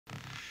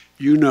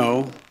you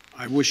know,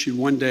 I wish you'd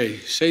one day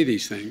say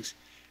these things,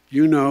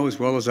 you know as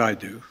well as I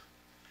do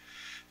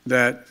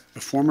that the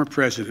former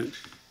president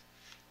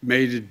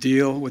made a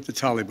deal with the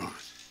Taliban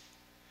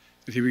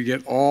that he would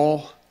get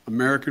all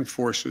American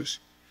forces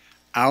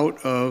out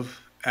of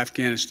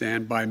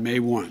Afghanistan by May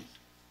 1.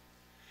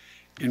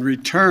 In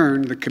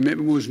return, the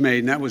commitment was made,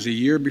 and that was a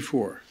year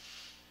before.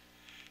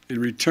 In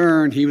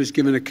return, he was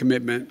given a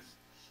commitment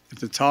that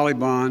the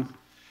Taliban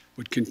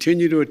would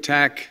continue to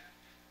attack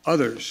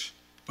others,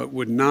 but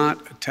would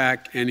not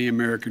attack any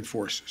American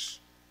forces.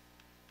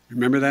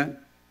 Remember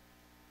that?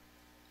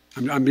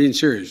 I'm being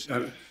serious.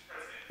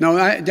 No,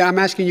 I'm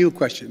asking you a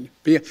question.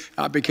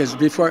 Because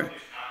before...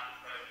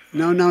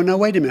 No,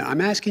 wait a minute.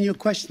 I'm asking you a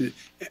question.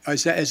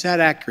 Is that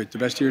accurate, the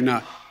best of your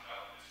knowledge?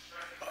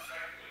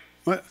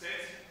 What?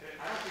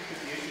 I don't think that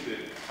the issue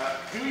that...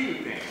 do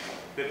you think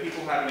that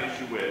people have an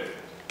issue with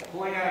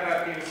pulling out of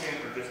Afghanistan